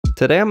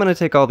Today I'm going to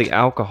take all the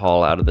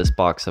alcohol out of this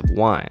box of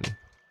wine.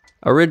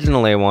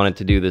 Originally I wanted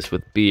to do this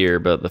with beer,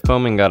 but the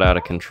foaming got out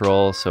of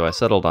control, so I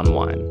settled on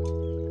wine.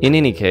 In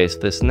any case,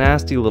 this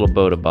nasty little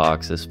Boda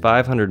box is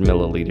 500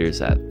 milliliters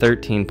at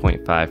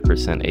 13.5%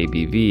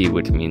 ABV,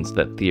 which means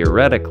that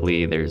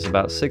theoretically there's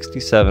about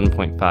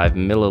 67.5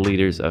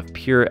 milliliters of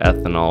pure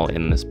ethanol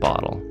in this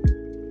bottle.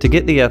 To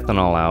get the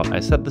ethanol out, I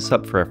set this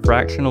up for a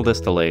fractional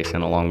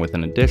distillation along with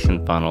an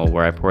addition funnel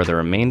where I pour the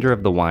remainder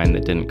of the wine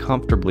that didn't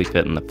comfortably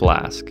fit in the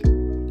flask.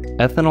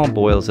 Ethanol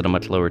boils at a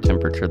much lower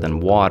temperature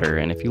than water,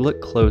 and if you look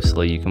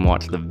closely, you can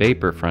watch the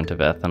vapor front of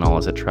ethanol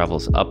as it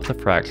travels up the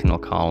fractional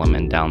column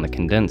and down the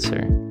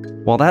condenser.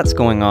 While that's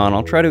going on,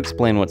 I'll try to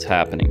explain what's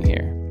happening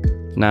here.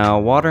 Now,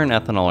 water and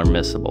ethanol are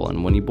miscible,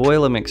 and when you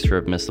boil a mixture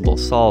of miscible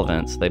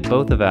solvents, they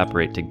both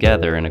evaporate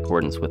together in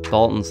accordance with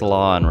Daltons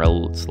Law and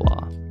Reupload's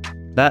law.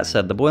 That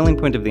said, the boiling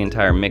point of the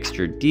entire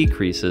mixture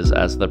decreases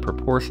as the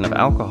proportion of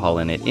alcohol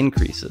in it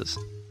increases.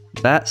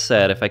 That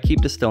said, if I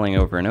keep distilling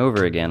over and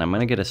over again, I'm going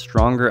to get a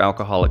stronger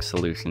alcoholic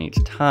solution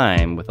each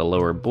time with a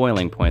lower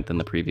boiling point than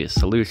the previous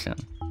solution.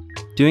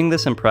 Doing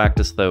this in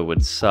practice though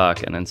would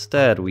suck, and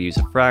instead we use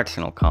a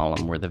fractional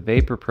column where the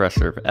vapor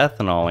pressure of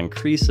ethanol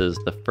increases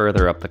the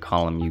further up the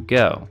column you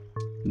go.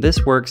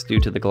 This works due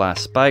to the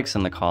glass spikes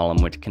in the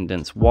column which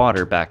condense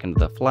water back into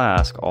the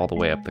flask all the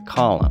way up the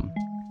column.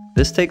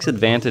 This takes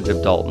advantage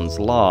of Dalton's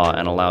law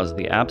and allows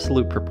the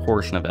absolute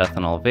proportion of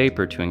ethanol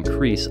vapor to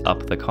increase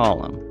up the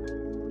column.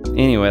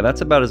 Anyway,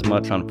 that's about as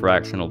much on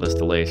fractional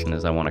distillation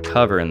as I want to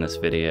cover in this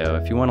video.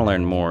 If you want to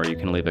learn more, you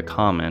can leave a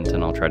comment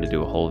and I'll try to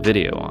do a whole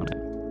video on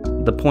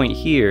it. The point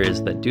here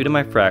is that due to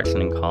my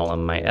fractioning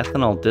column, my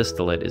ethanol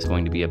distillate is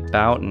going to be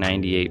about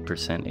 98%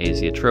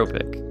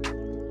 azeotropic.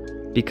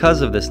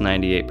 Because of this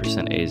 98%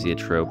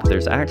 azeotrope,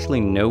 there's actually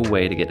no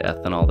way to get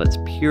ethanol that's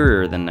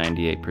purer than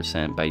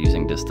 98% by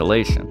using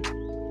distillation.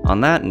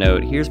 On that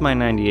note, here's my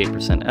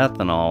 98%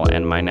 ethanol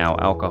and my now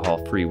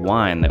alcohol-free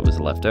wine that was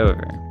left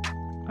over.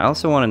 I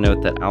also want to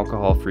note that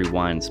alcohol-free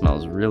wine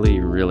smells really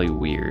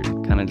weird,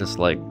 kind of just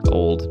like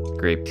old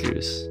grape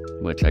juice,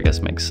 which I guess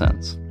makes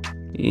sense.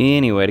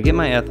 Anyway, to get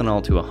my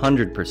ethanol to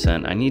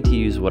 100%, I need to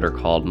use what are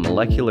called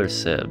molecular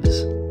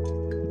sieves.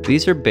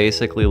 These are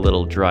basically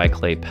little dry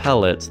clay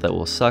pellets that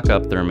will suck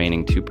up the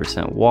remaining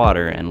 2%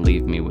 water and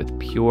leave me with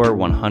pure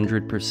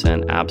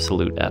 100%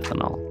 absolute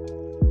ethanol.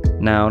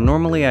 Now,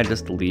 normally I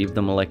just leave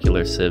the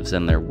molecular sieves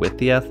in there with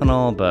the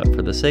ethanol, but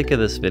for the sake of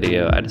this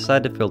video, I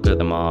decided to filter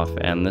them off,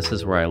 and this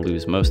is where I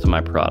lose most of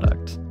my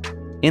product.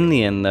 In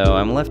the end though,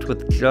 I'm left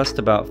with just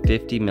about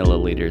 50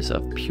 milliliters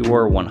of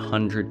pure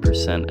 100%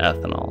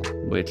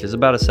 ethanol, which is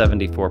about a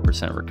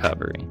 74%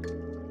 recovery.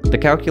 The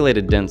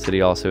calculated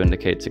density also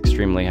indicates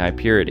extremely high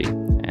purity,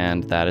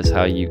 and that is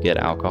how you get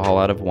alcohol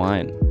out of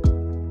wine.